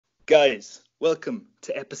Guys, welcome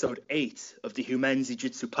to episode 8 of the Human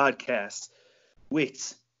Jiu-Jitsu podcast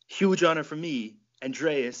with huge honor for me,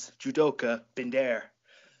 Andreas Judoka Binder.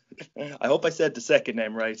 I hope I said the second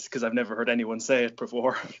name right because I've never heard anyone say it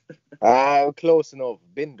before. Close enough,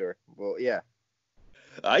 Binder. Well, yeah.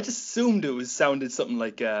 I just assumed it sounded something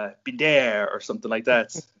like Binder or something like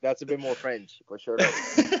that. That's a bit more French, but sure.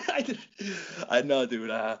 I know,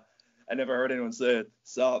 dude. I never heard anyone say it.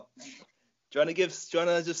 So, do you want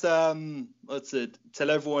to just tell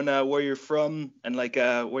everyone where you're from and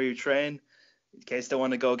where you train in case they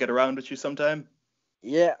want to go get around with you sometime?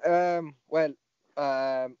 Yeah.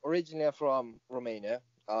 Originally I'm from Romania.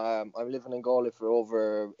 I'm living in Galway for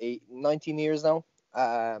over 19 years now.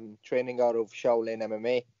 Training out of Shaolin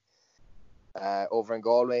MMA over in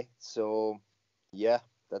Galway. So, yeah,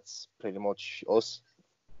 that's pretty much us.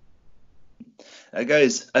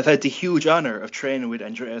 Guys, I've had the huge honor of training with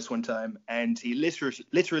Andreas one time, and he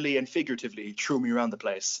literally and figuratively threw me around the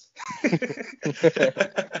place. Because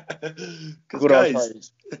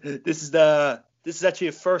guys, this is actually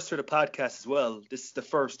a first for the podcast as well. This is the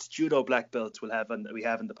first judo black belt we have in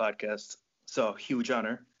the podcast. So huge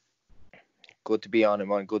honor. Good to be on it,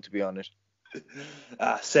 man. Good to be on it.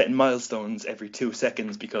 Setting milestones every 2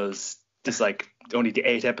 seconds because this is like only the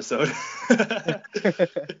 8th episode.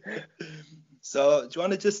 So, do you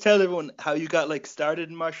want to just tell everyone how you got started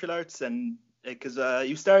in martial arts? And because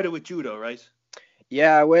you started with judo, right?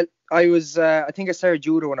 Yeah, well, I think I started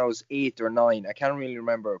judo when I was 8 or 9. I can't really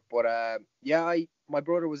remember, but my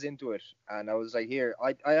brother was into it, and I was like, here,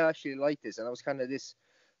 I actually like this, and I was kind of this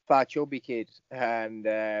fat chubby kid, and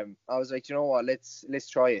I was like, you know what, let's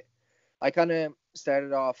try it. I kind of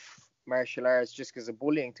started off martial arts just because of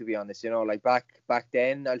bullying, to be honest. Like back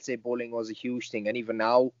then, I'd say bullying was a huge thing, and even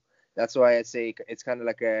now. That's why I'd say it's kind of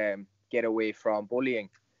like a get away from bullying.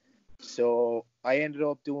 So I ended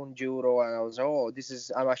up doing judo, and I was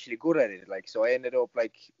I'm actually good at it. So I ended up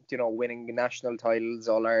winning national titles,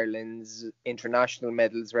 All Ireland's, international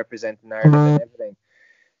medals representing Ireland and everything.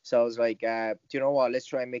 So I was like, do you know what? Let's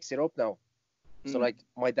try and mix it up now. So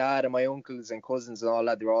my dad and my uncles and cousins and all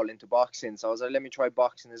that, they're all into boxing. So I was like, let me try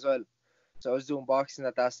boxing as well. So I was doing boxing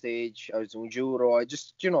at that stage. I was doing judo. I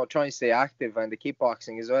just, trying to stay active, and the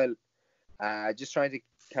kickboxing as well. Just trying to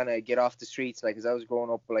kind of get off the streets, as I was growing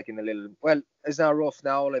up, in a little, well, it's not rough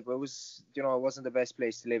now, but it was, it wasn't the best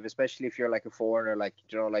place to live, especially if you're a foreigner,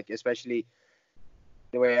 especially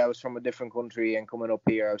the way I was from a different country and coming up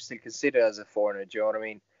here, I was still considered as a foreigner. Do you know what I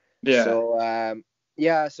mean? Yeah. So,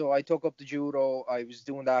 so I took up the judo. I was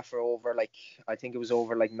doing that for over, I think it was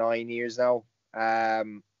over 9 years now.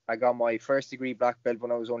 I got my first degree black belt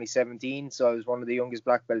when I was only 17, so I was one of the youngest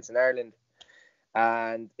black belts in Ireland.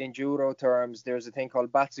 And in judo terms, there's a thing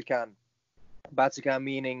called Batsukan. Batsukan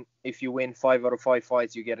meaning if you win 5 out of 5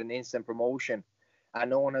 fights, you get an instant promotion. And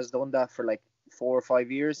no one has done that for 4 or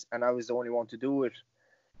 5 years, and I was the only one to do it.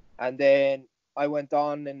 And then I went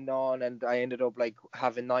on, and I ended up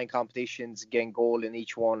having 9 competitions, getting gold in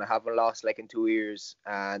each one. I haven't lost in 2 years.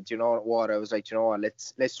 And you know what? I was like, you know what?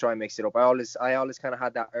 Let's try and mix it up. I always kind of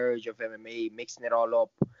had that urge of MMA, mixing it all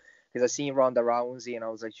up. Because I seen Ronda Rousey, and I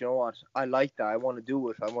was like, you know what? I like that. I want to do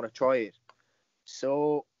it. I want to try it.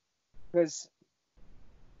 So, because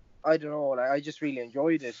I don't know, I just really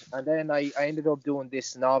enjoyed it. And then I ended up doing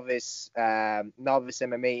this novice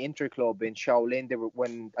MMA interclub in Shaolin.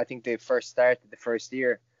 When I think they first started the first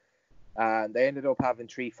year, and they ended up having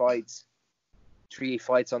 3 fights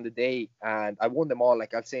on the day, and I won them all.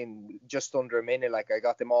 I'd say in just under a minute. I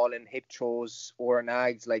got them all in hip throws or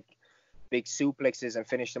nags, big suplexes, and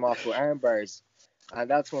finished them off with arm bars. And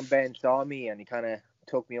that's when Ben saw me, and he kind of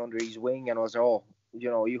took me under his wing, and I was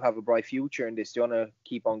you have a bright future in this. Do you want to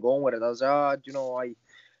keep on going with it? I was I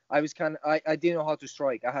was I didn't know how to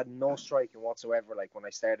strike. I had no striking whatsoever. When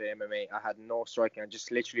I started MMA, I had no striking. I just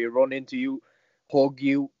literally run into you, hug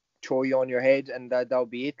you, throw you on your head, and that'll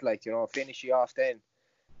be it. Finish you off then.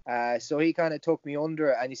 So he kind of took me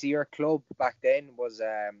under, and you see, your club back then was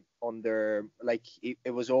under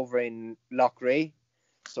it was over in Loughrea.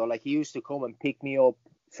 So he used to come and pick me up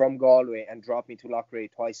from Galway and drop me to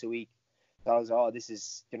Loughrea twice a week. So I was this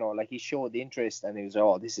is he showed the interest, and he was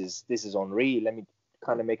this is unreal. Let me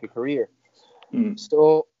kind of make a career.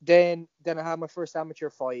 So then I had my first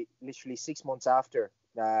amateur fight literally 6 months after.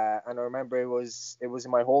 And I remember it was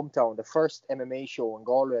in my hometown, the first MMA show in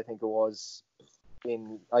Galway, I think it was,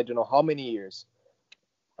 in I don't know how many years,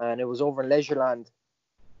 and it was over in Leisureland.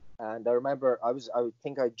 And I remember I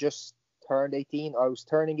think I just turned 18. I was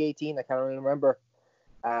turning 18. I can't really remember.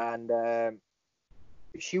 And a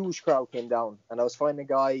huge crowd came down, and I was fighting a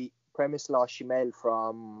guy, Premislas Shimel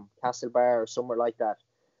from Castlebar or somewhere like that.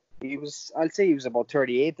 I'll say he was about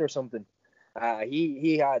 38 or something.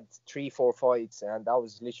 He had 3-4 fights, and that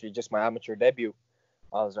was literally just my amateur debut.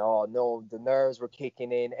 I was, oh no, the nerves were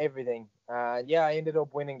kicking in, everything. And yeah, I ended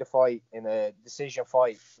up winning the fight in a decision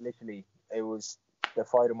fight. Literally, it was the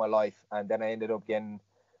fight of my life. And then I ended up getting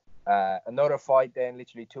another fight then,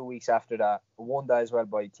 literally 2 weeks after that. I won that as well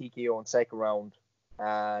by TKO in second round.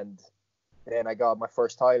 And then I got my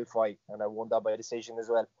first title fight, and I won that by decision as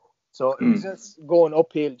well. So it was just going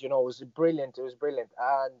uphill, you know, it was brilliant. It was brilliant.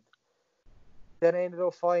 And then I ended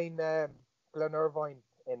up fighting Glenn Irvine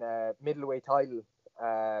in a middleweight title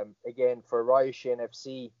again for Ryoshine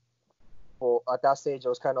FC. But at that stage, I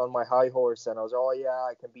was kind of on my high horse, and I was, oh yeah,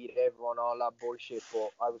 I can beat everyone, all that bullshit. But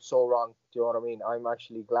I was so wrong. Do you know what I mean? I'm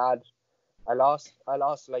actually glad I lost. I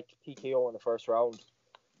lost like TKO in the first round.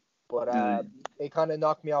 But it kind of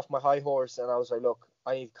knocked me off my high horse, and I was like, look,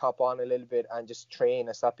 I need to cop on a little bit and just train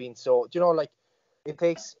and stop being so. Do you know, like, it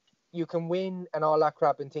takes, you can win and all that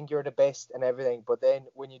crap and think you're the best and everything, but then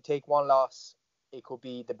when you take one loss, it could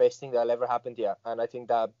be the best thing that'll ever happen to you. And I think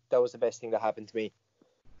that was the best thing that happened to me.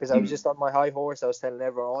 Because I was just on my high horse. I was telling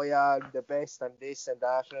everyone, oh yeah, I'm the best and this and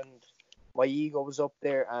that. And my ego was up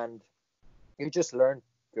there, and you just learn.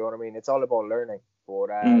 Do you know what I mean? It's all about learning. But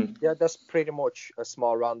yeah, that's pretty much a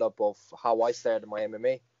small roundup of how I started my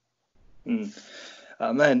MMA.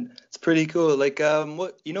 Man, it's pretty cool. Like,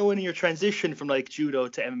 what, you know, when you're transition from like judo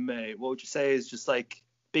to MMA, what would you say is just like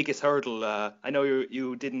biggest hurdle? I know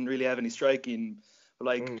you didn't really have any striking, but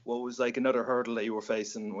like, what was like another hurdle that you were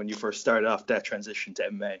facing when you first started off that transition to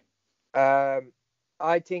MMA?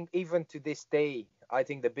 I think even to this day, I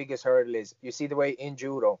think the biggest hurdle is, you see the way in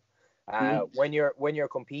judo, when you're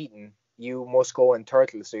competing, you must go in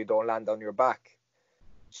turtle so you don't land on your back.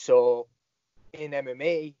 So in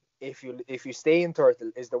MMA, if you stay in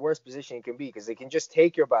turtle, is the worst position you can be, because they can just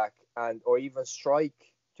take your back or even strike.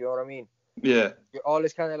 Do you know what I mean? Yeah. You're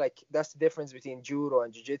always kind of like, that's the difference between judo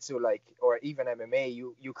and jiu-jitsu, like, or even MMA.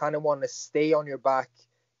 You kind of want to stay on your back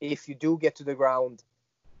if you do get to the ground,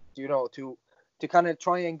 you know, to kind of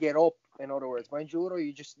try and get up. In other words, by judo,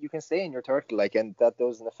 you can stay in your turtle, like, and that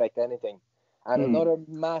doesn't affect anything. And another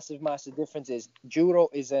massive difference is judo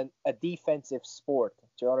is a defensive sport.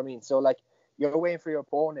 Do you know what I mean? So like, you're waiting for your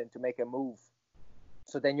opponent to make a move,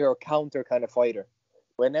 so then you're a counter kind of fighter.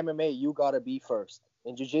 But in MMA, you gotta be first.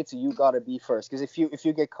 In jiu-jitsu, you gotta be first, because if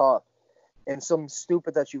you get caught in some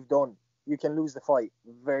stupid that you've done, you can lose the fight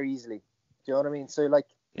very easily. Do you know what I mean? So like,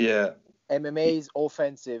 yeah, MMA is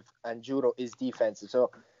offensive and judo is defensive.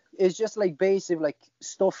 So it's just like basic like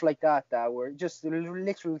stuff like that were just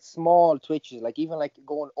literal small twitches, like even like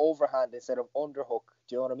going overhand instead of underhook.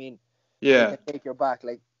 Do you know what I mean? Yeah. You can take your back,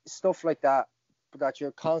 like stuff like that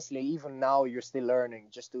you're constantly, even now you're still learning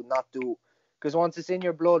just to not do, because once it's in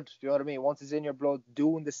your blood, do you know what I mean? Once it's in your blood,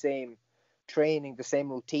 doing the same training, the same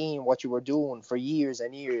routine, what you were doing for years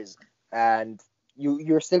and years, and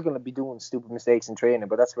you're still going to be doing stupid mistakes in training,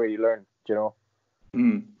 but that's where you learn, you know.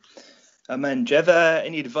 Man, do you have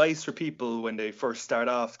any advice for people when they first start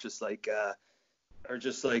off, just like or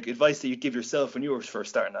just like advice that you'd give yourself when you were first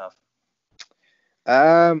starting off?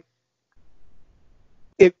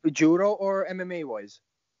 If judo or MMA wise?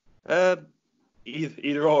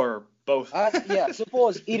 Either or both. Yeah, I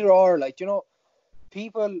suppose either or. Like, you know,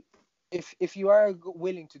 people, if you are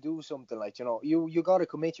willing to do something, like, you know, you got to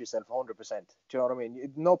commit yourself 100%. Do you know what I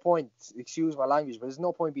mean? No point, excuse my language, but there's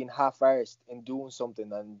no point being half-arsed in doing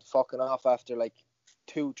something and fucking off after like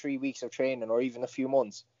 2-3 weeks of training or even a few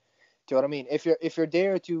months. Do you know what I mean? If you're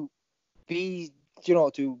there to be, you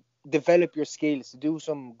know, to develop your skills, to do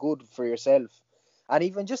some good for yourself, and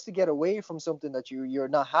even just to get away from something that you're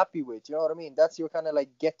not happy with, you know what I mean? That's your kind of like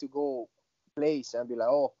get to go place and be like,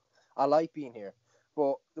 oh, I like being here.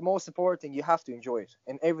 But the most important thing, you have to enjoy it.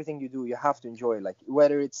 In everything you do, you have to enjoy it. Like,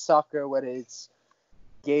 whether it's soccer, whether it's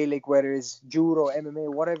Gaelic, whether it's judo, MMA,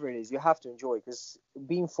 whatever it is, you have to enjoy it, because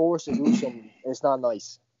being forced to do something is not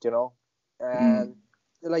nice, you know? And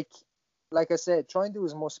like I said, try and do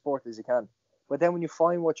as much sport as you can. But then when you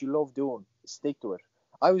find what you love doing, stick to it.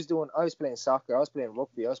 I was playing soccer, I was playing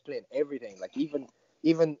rugby, I was playing everything. Like,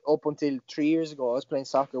 even up until 3 years ago, I was playing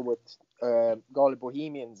soccer with Galway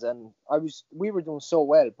Bohemians, and we were doing so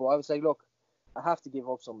well. But I was like, look, I have to give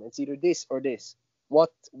up something. It's either this or this.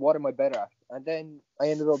 What am I better at? And then I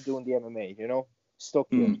ended up doing the MMA, you know, stuck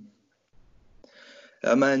to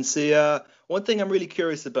it. Man, see, one thing I'm really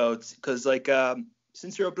curious about, because like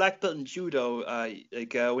since you're a black belt in judo,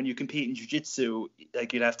 when you compete in jiu-jitsu,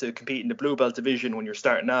 like, you'd have to compete in the blue belt division when you're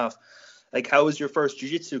starting off. Like, how was your first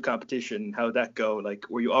jiu-jitsu competition? How did that go? Like,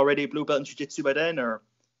 were you already a blue belt in jiu-jitsu by then, or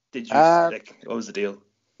did you, like, what was the deal?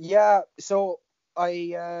 Yeah, so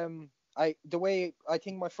the way I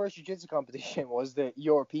think my first jiu-jitsu competition was the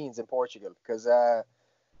Europeans in Portugal, because I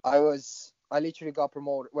literally got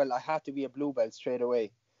promoted. Well, I had to be a blue belt straight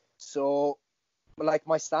away. So like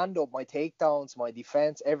my stand up, my takedowns, my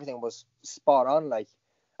defense, everything was spot on. Like,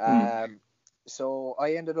 Mm. so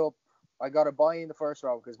I got a buy in the first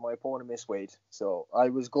round because my opponent missed weight. So I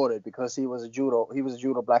was gutted because he was a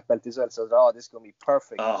judo black belt as well. So I was like, oh, this is gonna be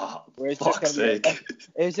perfect. Oh, Where it's just fuck's gonna be sake.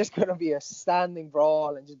 it's just gonna be a standing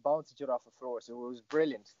brawl and just bounce each other off the floor. So it was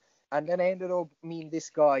brilliant. And then I ended up meeting this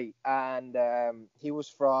guy, and he was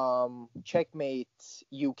from Checkmate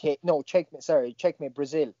UK. No, Checkmate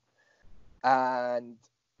Brazil. And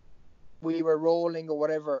we were rolling or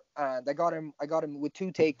whatever, and I got him with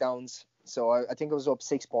 2 takedowns. So I think I was up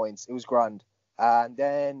 6 points. It was grand. And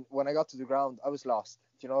then when I got to the ground, I was lost.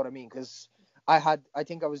 Do you know what I mean? Because I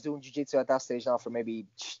think I was doing jiu-jitsu at that stage now for maybe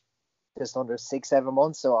just under 6-7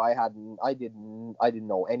 months. So I didn't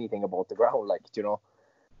know anything about the ground. Like, you know,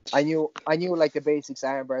 I knew like the basics,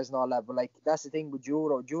 arm bars and all that. But like, that's the thing with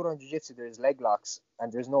judo and jiu-jitsu, there's leg locks,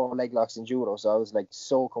 and there's no leg locks in judo. So I was like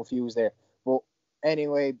so confused there. But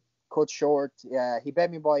anyway, cut short, yeah, he bet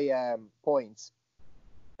me by points.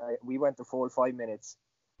 We went the full 5 minutes.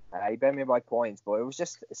 He bet me by points, but it was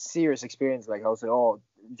just a serious experience. Like, I was like, oh,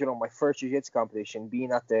 you know, my first jiu-jitsu competition,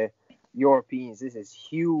 being at the Europeans, this is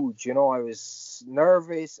huge. You know, I was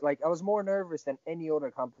nervous. Like, I was more nervous than any other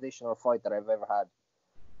competition or fight that I've ever had.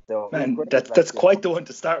 So it was Man, great. Like, that's you know. quite the one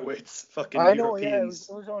to start with. Fucking I know, yeah, Europeans.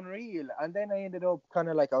 it was unreal. And then I ended up kind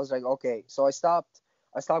of like, I was like, okay, so I stopped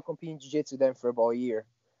competing jiu-jitsu then for about a year,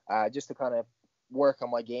 just to kind of work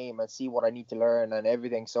on my game and see what I need to learn and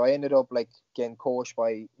everything. So I ended up like getting coached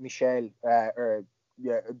by Michel, or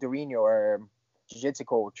yeah, Dorino, our jiu-jitsu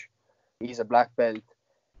coach. He's a black belt,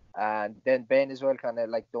 and then Ben as well, kind of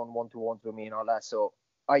like done 1-to-1 with me and all that. So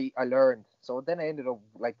I learned. So then I ended up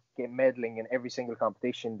like getting medaling in every single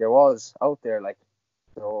competition there was out there, like.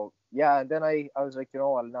 So yeah, and then I was like, you know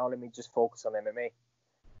what, now let me just focus on MMA,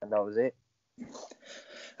 and that was it.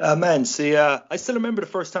 Man, see, I still remember the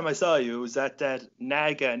first time I saw you. It was at that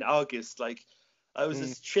Naga in August. Like, I was Mm.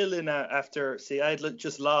 just chilling after. See, I had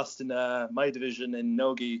just lost in my division in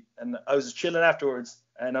Nogi, and I was just chilling afterwards.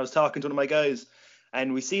 And I was talking to one of my guys,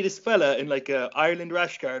 and we see this fella in like a Ireland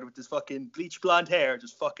rash guard with this fucking bleach blonde hair,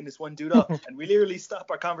 just fucking this one dude up. And we literally stop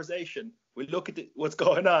our conversation. We look at what's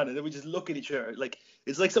going on, and then we just look at each other. Like,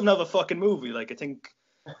 it's like something of a fucking movie. Like, I think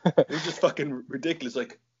it was just fucking ridiculous.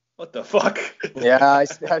 Like, what the fuck? Yeah, I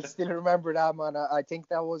still remember that, man. I think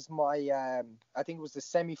that was I think it was the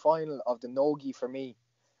semi-final of the Nogi for me.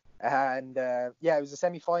 And yeah, it was a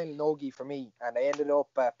semi-final Nogi for me. And I ended up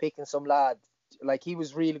picking some lad. Like, he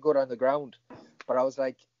was really good on the ground. But I was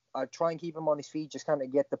like, I'd try and keep him on his feet, just kind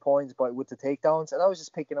of get the points with the takedowns. And I was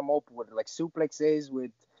just picking him up with like suplexes,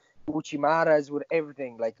 with Uchimaras, with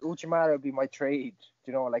everything. Like, Uchimara would be my trade,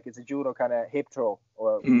 you know, like it's a judo kind of hip throw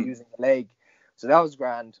or Mm. using the leg. So that was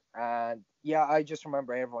grand. And yeah, I just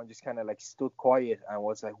remember everyone just kind of like stood quiet and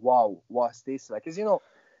was like, wow, what's this? Like, because, you know,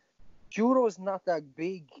 judo is not that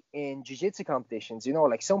big in jiu-jitsu competitions. You know,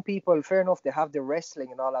 like some people, fair enough, they have the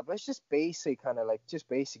wrestling and all that, but it's just basic, kind of like just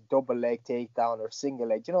basic double leg takedown or single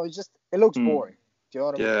leg. You know, it looks Mm. boring. Do you know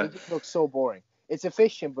what I mean? Yeah. It just looks so boring. It's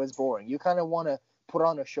efficient, but it's boring. You kind of want to put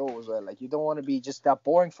on a show as well. Like, you don't want to be just that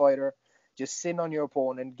boring fighter, just sitting on your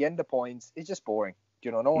opponent, getting the points. It's just boring. You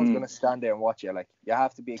know, no one's Mm. going to stand there and watch you. Like, you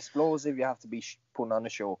have to be explosive. You have to be putting on a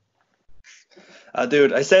show.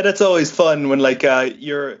 Dude, I said it's always fun when like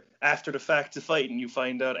you're after the fact of fighting, you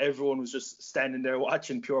find out everyone was just standing there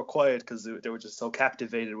watching pure quiet because they were just so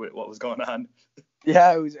captivated with what was going on.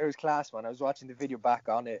 Yeah, it was class, man. I was watching the video back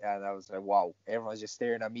on it, and I was like, wow, everyone's just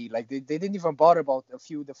staring at me. Like, they didn't even bother about a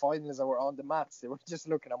few of the finals that were on the mats. They were just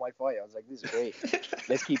looking at my fight. I was like, this is great.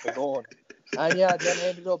 Let's keep it going. And yeah, then I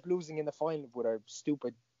ended up losing in the final with a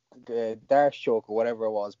stupid dash choke or whatever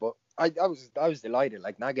it was. But I was delighted.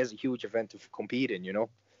 Like, Naga's a huge event to compete in, you know.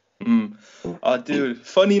 Mm. Oh, dude,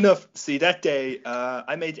 funny enough, see that day,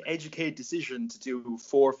 I made the educated decision to do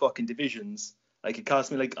 4 fucking divisions. Like it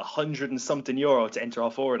cost me like 100 and something euro to enter all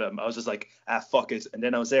 4 of them. I was just like, fuck it. And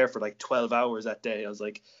then I was there for like 12 hours that day. I was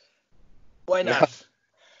like, why Yeah, not?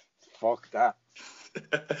 fuck that.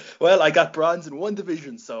 Well, I got bronze in 1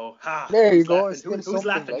 division, so There you who's go. It's laughing? still Who's something.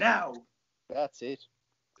 laughing Like, now? that's it.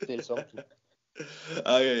 Still something.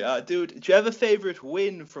 Okay, dude, do you have a favorite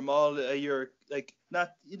win from all your like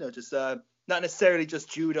not just not necessarily just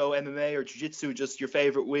judo, MMA, or jiu-jitsu, just your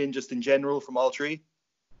favorite win just in general from all 3?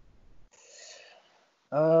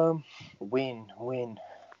 Win.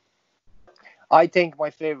 I think my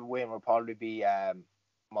favorite win would probably be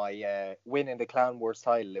my win in the Clan Wars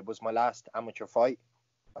title. It was my last amateur fight.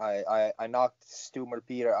 I knocked Stu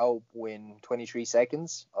Peter out in 23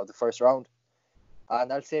 seconds of the first round.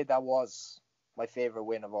 And I'll say that was my favourite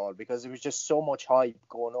win of all, because there was just so much hype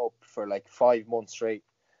going up for like 5 months straight.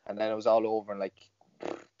 And then it was all over in like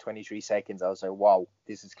 23 seconds. I was like, wow,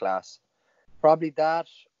 this is class. Probably that,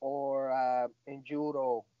 or in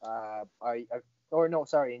judo, in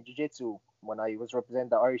jiu-jitsu, when I was representing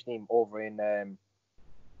the Irish team over in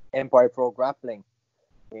Empire Pro Grappling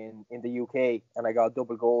in the UK, and I got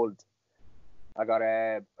double gold. I got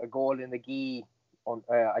a gold in the gi on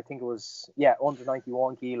I think it was under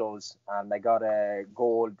 91 kilos, and I got a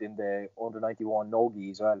gold in the under 91 no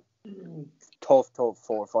gi as well. Tough 4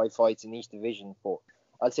 or 5 fights in each division, but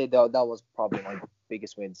I'd say that was probably my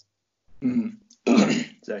biggest wins.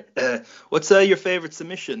 Sorry. What's your favorite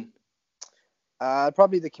submission?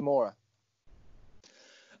 Probably the Kimura.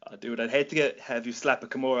 Dude, I'd hate to have you slap a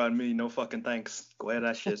Kimura on me. No fucking thanks. Go ahead,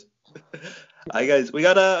 that shit. Hi guys, we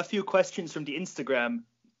got a few questions from the Instagram.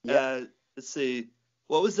 Yeah. Let's see.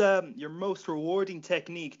 What was your most rewarding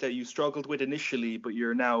technique that you struggled with initially, but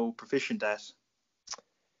you're now proficient at?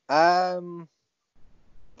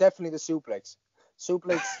 Definitely the suplex.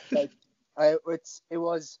 Like I was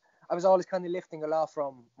always kind of lifting a lot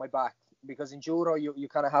from my back, because in judo you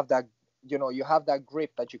kind of have that, you have that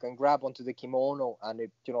grip that you can grab onto the kimono, and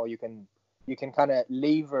you can kind of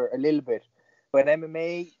lever a little bit. But in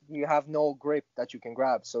MMA, you have no grip that you can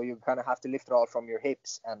grab, so you kind of have to lift it all from your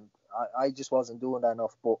hips, and I just wasn't doing that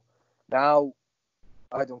enough. But now,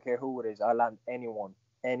 I don't care who it is, I'll land anyone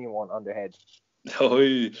on their head.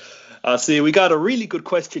 Oh, see, we got a really good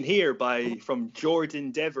question here from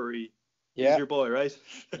Jordan Devery. Yeah. He's your boy, right?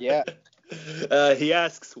 Yeah. He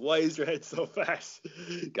asks, why is your head so fat?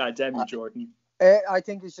 God damn you, Jordan. I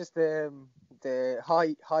think it's just the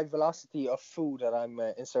high velocity of food that I'm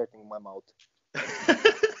inserting in my mouth.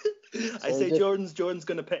 I say Jordan's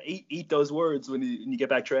gonna eat those words when you get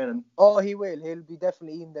back training. Oh, he will. He'll be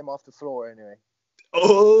definitely eating them off the floor anyway.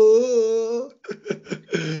 Oh.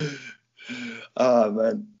 Oh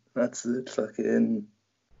man, that's it. Fucking.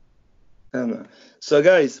 So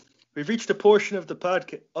guys, we've reached a portion of the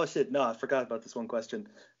podcast. Oh shit, no, I forgot about this one question.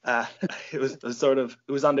 It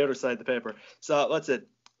was on the other side of the paper. So what's it?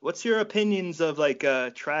 What's your opinions of like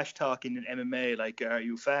trash talking in MMA? Like, are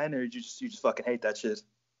you a fan, or you just fucking hate that shit?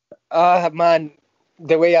 Man,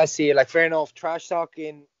 the way I see it, like, fair enough, trash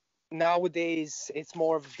talking nowadays, it's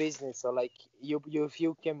more of a business. So like, if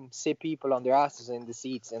you can sit people on their asses in the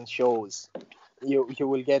seats and shows, you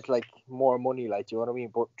will get like more money, like, you know what I mean?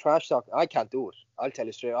 But trash talk, I can't do it. I'll tell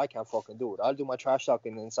you straight, I can't fucking do it. I'll do my trash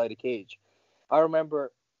talking inside a cage. I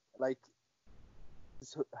remember, like,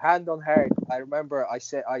 hand on heart, I remember I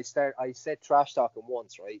said trash talking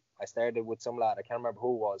once, right? I started with some lad, I can't remember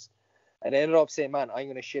who it was, and I ended up saying, man, I'm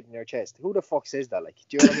gonna shit in your chest. Who the fuck says that? Like,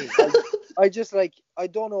 do you know what I mean? I just, like, I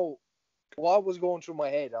don't know what was going through my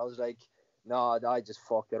head. I was like, no, I just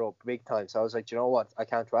fucked it up big time. So I was like, you know what? I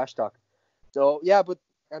can't trash talk. So yeah, but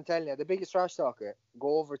I'm telling you, the biggest trash talker,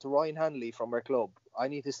 go over to Ryan Hanley from our club. I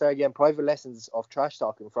need to start getting private lessons of trash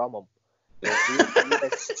talking from him. He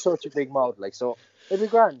has such a big mouth, like, so it'd be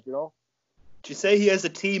grand, you know. Do you say he has a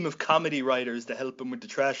team of comedy writers to help him with the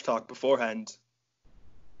trash talk beforehand?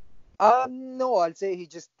 No, I'd say he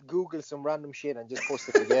just Googles some random shit and just puts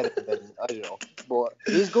it together. And then, I don't know, but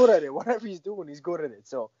he's good at it. Whatever he's doing, he's good at it.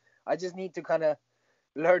 So I just need to kind of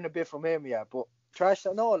learn a bit from him, yeah. But trash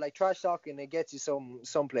talking, it gets you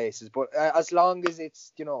some places. But as long as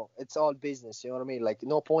it's, it's all business, you know what I mean? Like,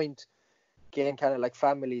 no point getting kind of like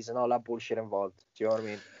families and all that bullshit involved. Do you know what I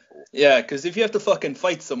mean? Yeah, because if you have to fucking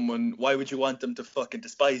fight someone, why would you want them to fucking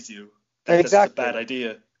despise you? That's a bad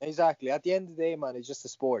idea. Exactly. At the end of the day, man, it's just a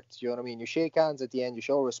sport. You know what I mean? You shake hands at the end, you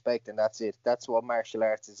show respect, and that's it. That's what martial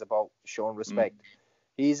arts is about, showing respect.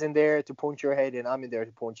 He's in there to punch your head in, I'm in there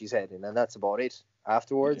to punch his head in, and that's about it.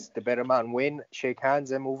 Afterwards, the better man win, shake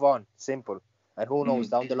hands, and move on. Simple. And who knows,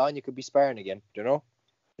 down the line, you could be sparring again, you know?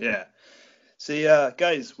 Yeah. See,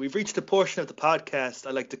 guys, we've reached a portion of the podcast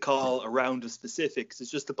I like to call a round of specifics.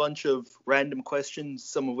 It's just a bunch of random questions,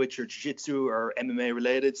 some of which are jiu-jitsu or MMA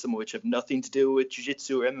related, some of which have nothing to do with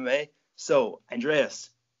jiu-jitsu or MMA. So,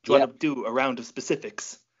 Andreas, do you want to do a round of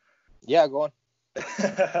specifics? Yeah, go on.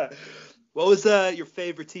 What was your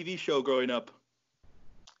favorite TV show growing up?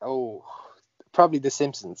 Oh, probably The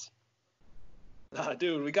Simpsons.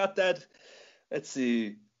 Dude, we got that. Let's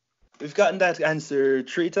see. We've gotten that answer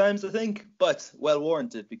 3 times, I think, but well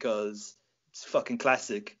warranted because it's fucking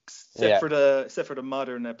classic. Except for the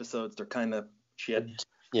modern episodes, they're kind of shit.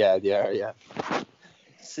 Yeah, they are, yeah.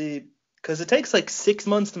 See, Because it takes like 6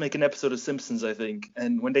 months to make an episode of Simpsons, I think.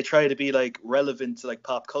 And when they try to be like relevant to like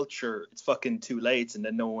pop culture, it's fucking too late, and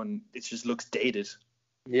then it just looks dated.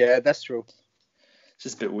 Yeah, that's true. It's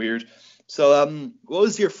just a bit weird. So, what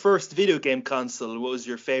was your first video game console? What was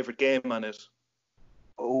your favorite game on it?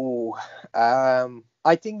 Oh,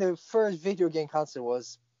 I think the first video game console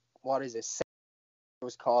was, what is it? It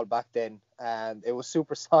was called back then, and it was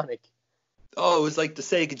Supersonic. Oh, it was like the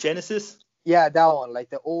Sega Genesis. Yeah, that one, like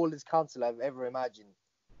the oldest console I've ever imagined.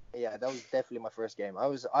 Yeah, that was definitely my first game.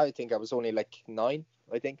 I think I was only like 9.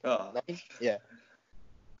 I think Oh. 9. Yeah.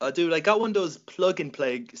 Dude, I got one of those plug and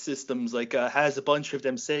play systems. Like, has a bunch of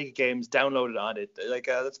them Sega games downloaded on it. Like,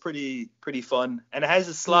 that's pretty fun. And it has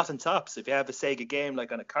a slot on top, so if you have a Sega game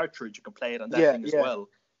like on a cartridge, you can play it on that thing as well.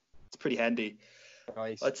 It's pretty handy.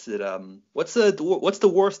 Nice. What's it? What's the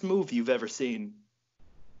worst movie you've ever seen?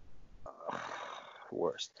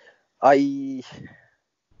 Worst. I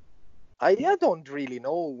don't really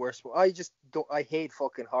know worst. I just don't. I hate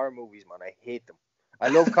fucking horror movies, man. I hate them. I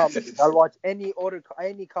love comedy. I'll watch any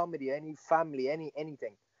comedy, any family,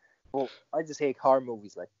 anything. But I just hate horror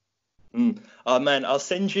movies, like. Oh man, I'll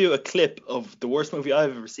send you a clip of the worst movie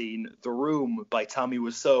I've ever seen, The Room by Tommy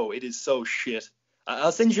Wiseau. It is so shit.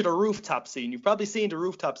 I'll send you the rooftop scene. You've probably seen the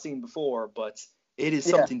rooftop scene before, but it is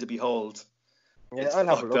something to behold. Yeah, it's I'll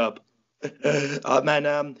have a fucked look. up. Oh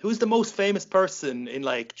man, who's the most famous person in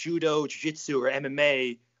like judo, jiu-jitsu, or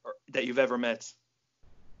MMA that you've ever met?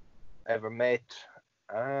 Ever met?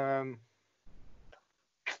 I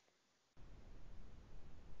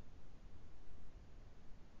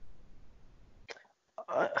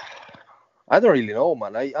don't really know,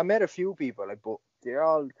 man. I met a few people, like, but they're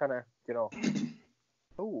all kind of,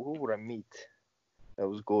 who would I meet? That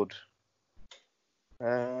was good.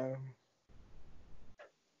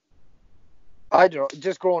 I don't know.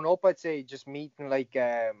 Just growing up, I'd say just meeting like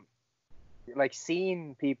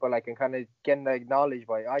seeing people like and kind of getting acknowledged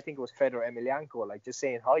by. I think it was Fedor Emelianenko, like just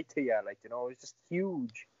saying hi to you, like it was just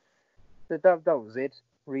huge. That was it,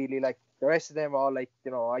 really. Like the rest of them all, like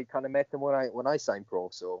I kind of met them when I signed pro.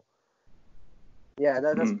 So yeah,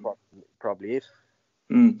 that's probably it.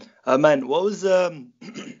 Man, what was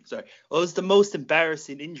sorry, what was the most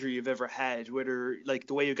embarrassing injury you've ever had? Whether like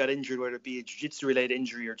the way you got injured, whether it be a jiu-jitsu related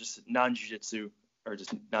injury or just non-jiu-jitsu or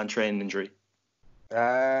just non-training injury?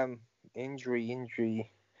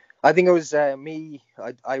 Injury. I think it was me.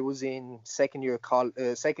 I was in second year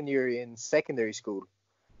in secondary school,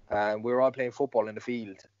 and we were all playing football in the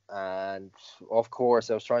field. And of course,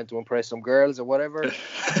 I was trying to impress some girls or whatever. And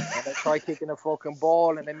I tried kicking a fucking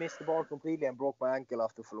ball, and I missed the ball completely and broke my ankle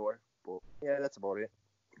off the floor. But yeah, that's about it.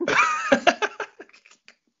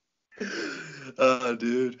 Oh,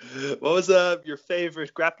 dude. What was your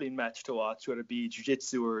favorite grappling match to watch, whether it be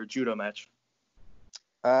jiu-jitsu or a judo match?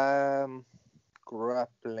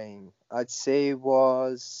 Grappling. I'd say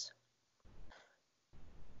was.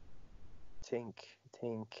 Think.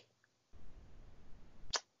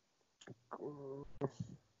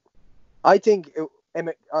 I think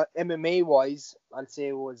MMA wise, I'd say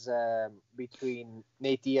it was between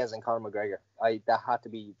Nate Diaz and Conor McGregor. That had to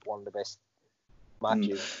be one of the best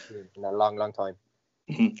matches in a long time.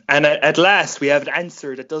 And at last, we have an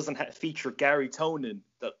answer that doesn't feature Gary Tonin.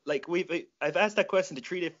 Like I've asked that question to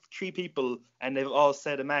three people, and they've all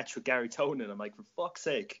said a match with Gary Tonin. I'm like, for fuck's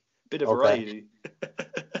sake, bit of variety.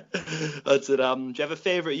 That's it. Do you have a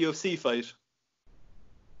favorite UFC fight?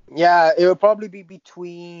 Yeah, it would probably be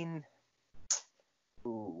between.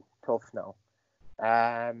 Ooh, tough now.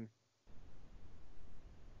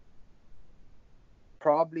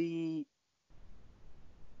 Probably.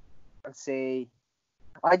 I'd say.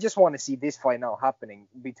 I just want to see this fight now happening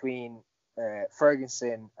between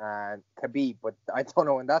Ferguson and Khabib, but I don't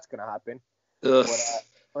know when that's gonna happen. But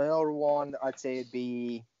another one, I'd say it'd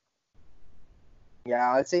be.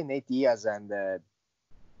 Yeah, I'd say Nate Diaz and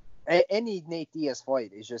any Nate Diaz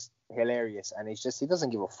fight is just hilarious, and it's just he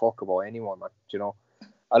doesn't give a fuck about anyone, man.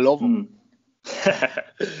 I love him.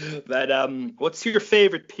 But what's your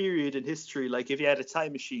favorite period in history? Like, if you had a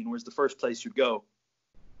time machine, where's the first place you'd go?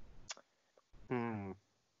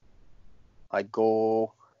 I'd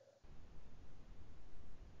go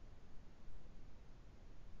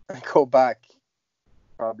back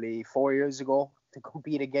probably 4 years ago to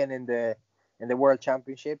compete again in the World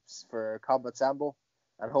Championships for combat sambo,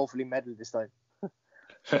 and hopefully medal this time.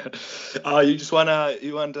 You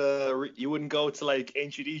wouldn't go to like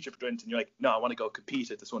ancient Egypt or anything. You're like, no, I want to go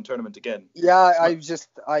compete at this one tournament again. Yeah, it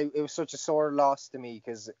was such a sore loss to me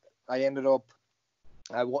because I ended up,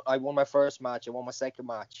 I won my first match, I won my second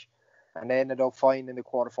match, and I ended up finding the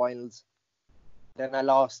quarterfinals. Then I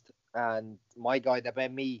lost, and my guy that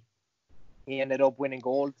bet me he ended up winning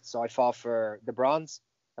gold, so I fought for the bronze,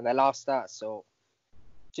 and I lost that. So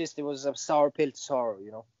just it was a sour pill to swallow,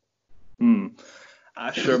 you know.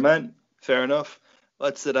 Sure, man. Fair enough.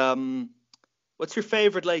 What's it? What's your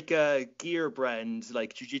favorite like gear brand,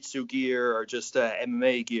 like jiu-jitsu gear or just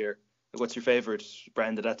MMA gear? Like, what's your favorite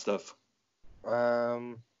brand of that stuff?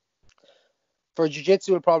 For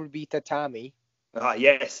jiu-jitsu, it'll probably be tatami. Ah,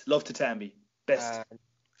 yes, love tatami, best.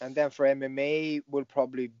 And then for MMA, will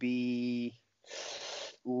probably be,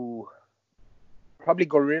 probably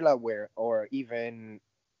Gorilla Wear or even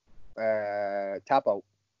Tap Out.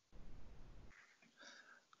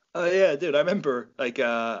 Oh yeah, dude, I remember like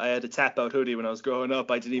I had a tap out hoodie when I was growing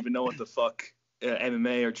up. I didn't even know what the fuck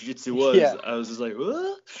MMA or jiu-jitsu was. Yeah. I was just like,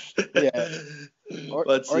 what? Yeah.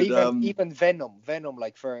 What's Or it? even Venom,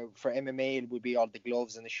 like for MMA, it would be all the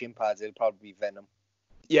gloves and the shin pads. It'll probably be Venom.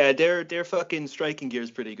 Yeah, their fucking striking gear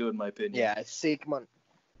is pretty good in my opinion. Yeah, it's sick, man.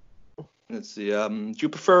 Let's see. Do you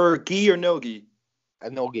prefer gi or no gi?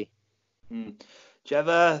 No gi. Do you have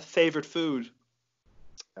a favorite food?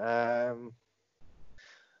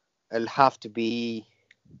 It'll have to be.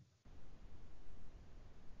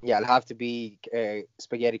 Yeah, it'll have to be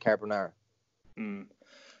spaghetti carbonara.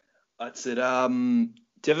 That's it. Do you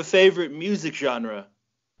have a favorite music genre?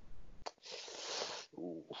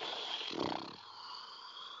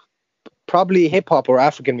 Probably hip hop or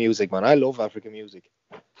African music, man. I love African music.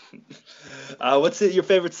 What's it? Your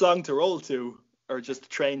favorite song to roll to, or just to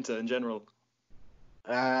train to in general?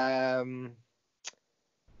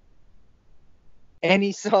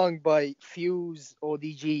 Any song by Fuse,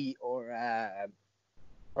 ODG, or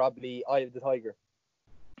probably Eye of the Tiger.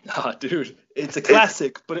 Ah, dude, it's a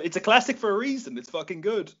classic, but it's a classic for a reason. It's fucking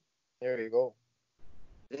good. There you go.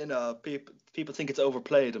 You know, people think it's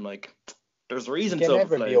overplayed. I'm like, there's a reason it can it's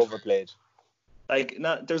never overplayed. Be overplayed. Like,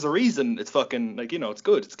 there's a reason it's fucking like, you know, it's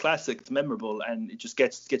good, it's classic, it's memorable, and it just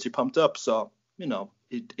gets you pumped up. So, you know,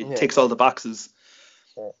 it ticks all the boxes.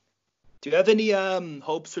 Yeah. Do you have any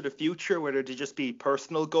hopes for the future, whether they just be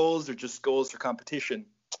personal goals or just goals for competition?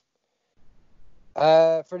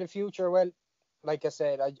 For the future, well, like I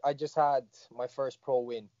said, I just had my first pro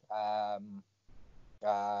win. I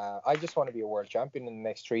just want to be a world champion in the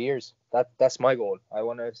next 3 years. That's my goal. I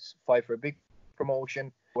want to fight for a big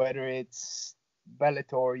promotion, whether it's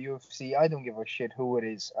Bellator, UFC. I don't give a shit who it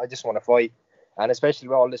is. I just want to fight. And especially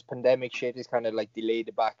with all this pandemic shit, is kind of like delayed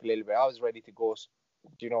it back a little bit. I was ready to go,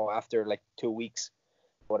 you know, after like 2 weeks.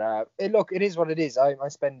 But it is what it is. I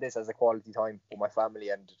spend this as a quality time with my family,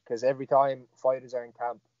 and because every time fighters are in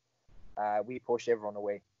camp, we push everyone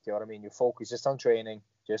away. Do you know what I mean? You focus just on training,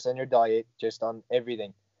 just on your diet, just on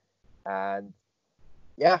everything. And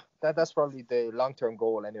yeah, that's probably the long-term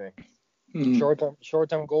goal anyway.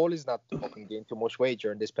 Short-term goal is not to fucking gain too much weight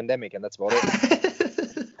during this pandemic, and that's about it.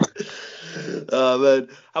 Oh man,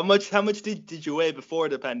 how much did you weigh before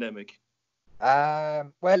the pandemic?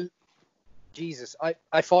 Well, Jesus,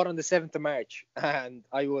 I fought on the 7th of March, and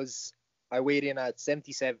I weighed in at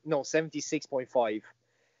 76.5.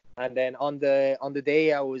 And then on the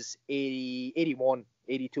day I was 80, 81,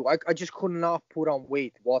 82. I just could not put on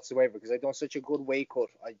weight whatsoever because I'd done such a good weight cut.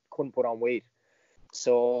 I couldn't put on weight.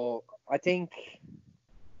 So I think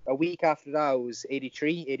a week after that I was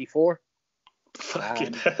 83, 84.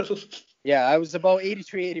 Fucking hell. Yeah, I was about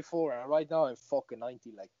 83, 84. And right now I'm fucking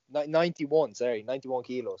 90, like 91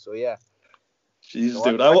 kilos. So yeah. Jesus,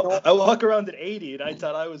 so dude. I walk around at 80 and I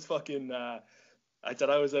thought I was fucking... I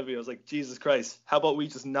thought I was heavy. I was like, Jesus Christ, how about we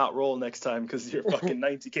just not roll next time because you're fucking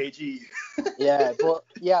 90 kg?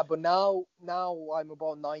 but now I'm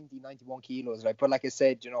about 90, 91 kilos. Like, but like I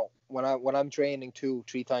said, you know, when I'm training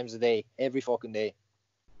 2-3 times a day, every fucking day,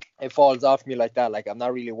 it falls off me like that. Like, I'm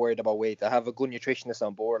not really worried about weight. I have a good nutritionist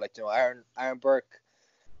on board. Like, you know, Aaron Burke,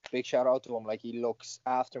 big shout out to him. Like, he looks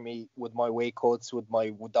after me with my weight cuts, with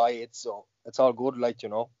my diet. So it's all good. Like, you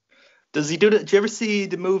know. Does he do that? Do you ever see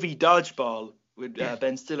the movie Dodgeball? With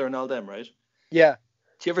Ben Stiller and all them, right? Yeah.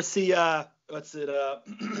 Do you ever see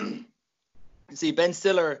see Ben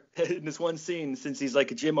Stiller in this one scene, since he's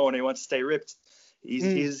like a gym owner, he wants to stay ripped.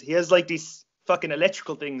 He has like these fucking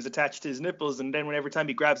electrical things attached to his nipples, and then every time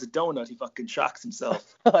he grabs a donut, he fucking shocks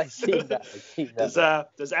himself. I seen that.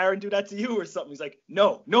 Does Aaron do that to you or something? He's like,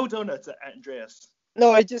 no donuts, Andreas.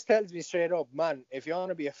 No, it just tells me straight up, man, if you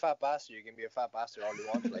want to be a fat bastard, you can be a fat bastard all you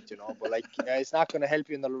want, like, you know, but like, it's not going to help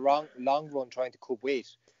you in the long run trying to cut weight.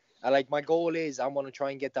 And like, my goal is I want to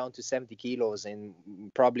try and get down to 70 kilos in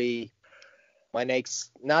probably my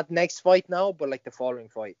not next fight now, but like the following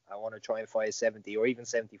fight. I want to try and fight 70 or even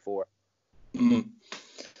 74. Dude,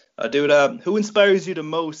 who inspires you the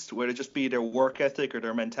most, whether it just be their work ethic or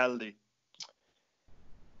their mentality?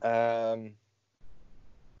 The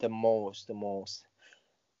most.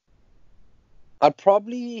 I'd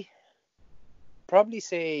probably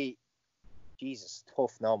say, Jesus,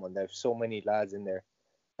 tough now, man. There's so many lads in there.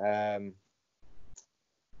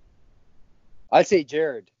 I'd say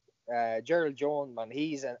Gerald. Gerald Jones, man.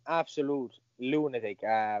 He's an absolute lunatic.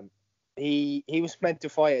 He was meant to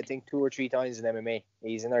fight, I think, 2 or 3 times in MMA.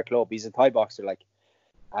 He's in our club. He's a Thai boxer, like,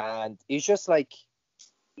 and he's just like,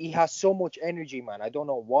 he has so much energy, man. I don't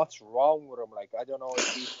know what's wrong with him. Like, I don't know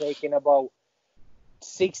if he's taking about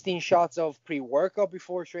 16 shots of pre-workout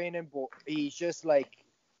before training, but he's just like,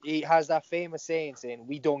 he has that famous saying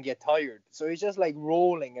we don't get tired. So he's just like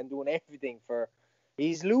rolling and doing everything for,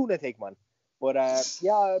 he's lunatic, man. But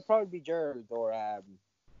yeah, it'd probably be Gerald or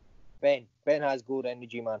Ben. Ben has good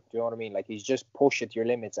energy, man. Do you know what I mean? Like, he's just push it to your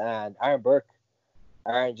limits. And Aaron Burke.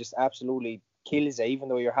 Aaron just absolutely kills it, even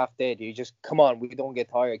though you're half dead. You just, come on, we don't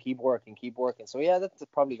get tired. Keep working. So yeah, that's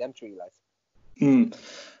probably them 3, lads.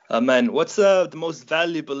 Man, what's the most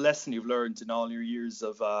valuable lesson you've learned in all your years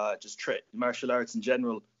of just martial arts in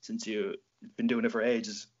general, since you've been doing it for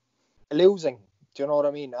ages? Losing. Do you know what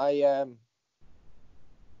I mean?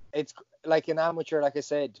 It's like an amateur, like I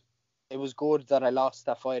said, it was good that I lost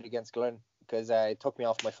that fight against Glenn, because it took me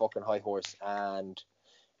off my fucking high horse, and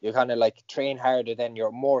you kind of like train harder, then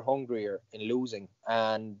you're more hungrier in losing.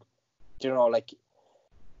 And, you know, like,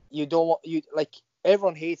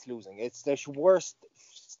 everyone hates losing. It's the worst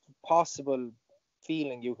possible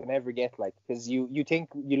feeling you can ever get, like, because you think,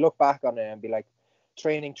 you look back on it and be like,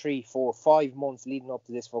 training 3, 4, 5 months leading up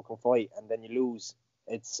to this fucking fight, and then you lose,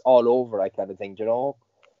 it's all over, like, kind of thing, you know.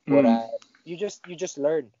 But you just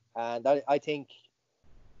learn, and I think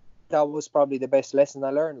that was probably the best lesson I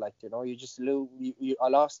learned. Like, you know, you just lose. I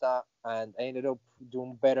lost that, and I ended up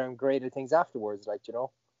doing better and greater things afterwards. Like, you know.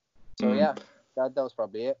 So yeah, that was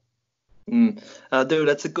probably it. Dude,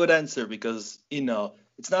 that's a good answer, because, you know,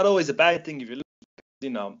 it's not always a bad thing if you lose. You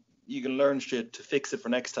know, you can learn shit to fix it for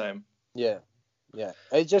next time. Yeah.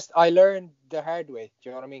 I learned the hard way. Do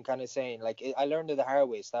you know what I mean? Kind of saying, like, I learned it the hard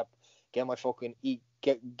way. Stop, get my fucking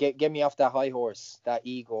get me off that high horse, that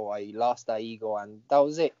ego. I lost that ego, and that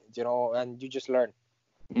was it. You know, and you just learn.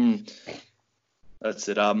 That's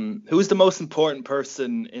it. Who's the most important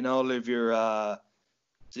person in all of your all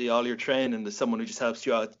your training? There's someone who just helps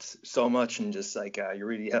you out so much, and just like you're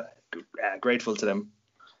really grateful to them.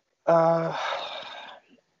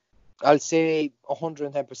 I'll say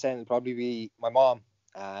 110% will probably be my mom,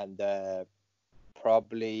 and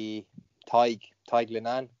probably Tig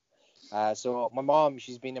Linan. So my mom,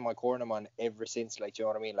 she's been in my corner, man, ever since, like, you know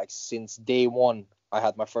what I mean? Like, since day one, I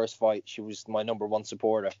had my first fight, she was my number one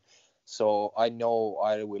supporter. So I know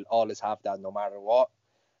I will always have that no matter what.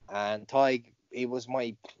 And Tig, he was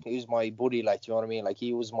my buddy, like, you know what I mean? Like,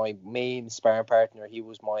 he was my main sparring partner. He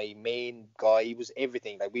was my main guy. He was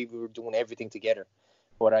everything. Like, we were doing everything together.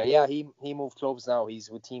 But yeah, he moved clubs now.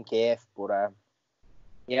 He's with Team KF. But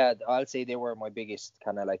yeah, I'll say they were my biggest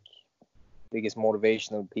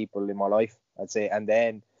motivational people in my life, I'd say. And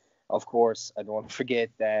then, of course, I don't want to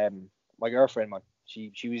forget my girlfriend, man.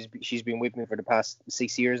 She's been with me for the past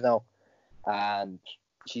 6 years now, and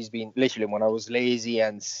she's been literally, when I was lazy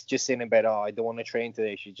and just sitting in bed, I don't want to train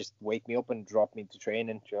today, she'd just wake me up and drop me to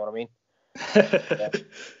training. Do you know what I mean? Yeah.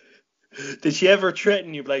 Did she ever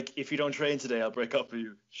threaten you, like, if you don't train today, I'll break up with you?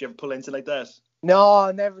 Did she ever pull anything like that?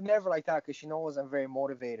 No, never like that, because she knows I'm very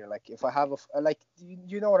motivated. Like, if I have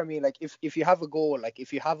you know what I mean? Like, if you have a goal, like,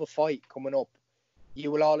 if you have a fight coming up,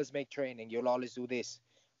 you will always make training. You'll always do this.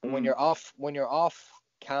 And when you're off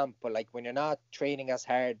camp, but like when you're not training as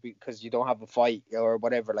hard because you don't have a fight or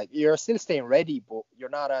whatever, like, you're still staying ready, but you're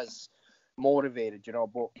not as motivated, you know.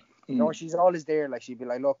 But you know, she's always there. Like, she'd be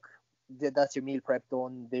like, look, that's your meal prep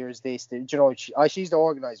done. There's this. You know, she's the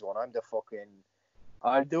organized one. I'm the fucking.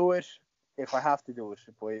 I'll do it if I have to do it.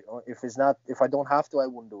 But if I don't have to, I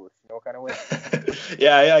wouldn't do it. You know, kind of way.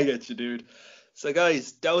 Yeah, I get you, dude. So,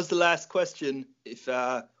 guys, that was the last question. If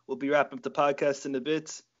we'll be wrapping up the podcast in a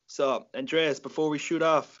bit. So, Andreas, before we shoot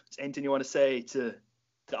off, is anything you want to say to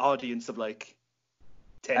the audience of like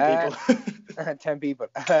 10 people? 10 people.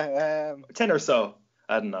 10 or so.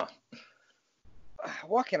 I don't know.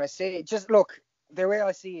 What can I say? Just look, the way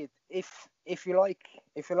I see it, if you like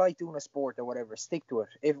doing a sport or whatever, stick to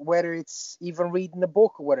it. Whether it's even reading a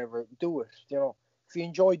book or whatever, do it. You know, if you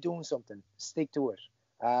enjoy doing something, stick to it.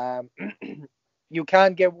 You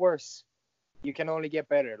can't get worse. You can only get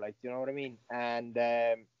better. Like, you know what I mean? And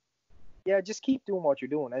yeah, just keep doing what you're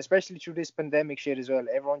doing, especially through this pandemic shit as well.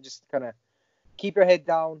 Everyone just kind of keep your head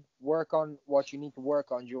down, work on what you need to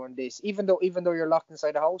work on during this. Even though you're locked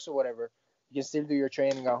inside the house or whatever, You can still do your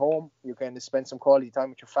training at home. You can spend some quality time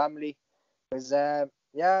with your family. Because,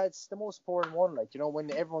 yeah, it's the most important one. Like, you know,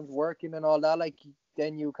 when everyone's working and all that, like,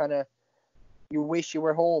 then you kind of, you wish you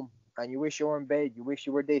were home and you wish you were in bed. You wish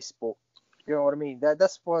you were this, but you know what I mean?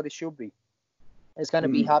 That's what it should be. It's kind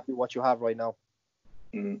of be happy with what you have right now.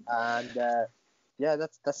 And, yeah,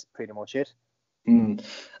 that's pretty much it.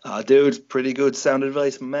 Dude, pretty good sound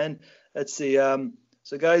advice, man. Let's see.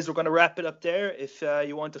 So, guys, we're going to wrap it up there. If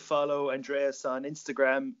you want to follow Andreas on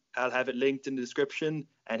Instagram, I'll have it linked in the description,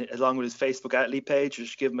 and along with his Facebook athlete page,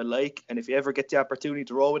 just give him a like. And if you ever get the opportunity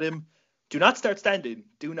to roll with him, do not start standing.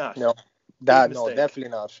 Do not. No, definitely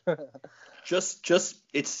not. just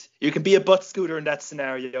it's you can be a butt scooter in that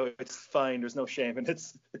scenario. It's fine. There's no shame in it.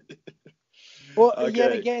 But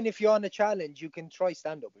yet again, if you're on a challenge, you can try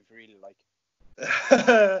stand up if you really like.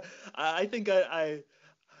 I think I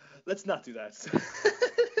let's not do that.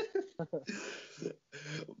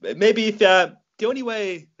 Maybe if the only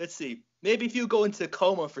way, let's see, maybe if you go into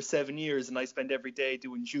coma for 7 years and I spend every day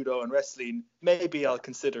doing judo and wrestling, maybe I'll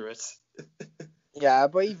consider it. Yeah,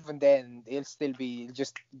 but even then, it'll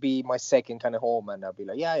just be my second kind of home, and I'll be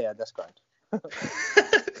like, yeah, that's great.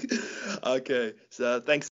 Okay, so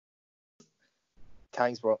thanks.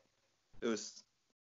 Thanks, bro. It was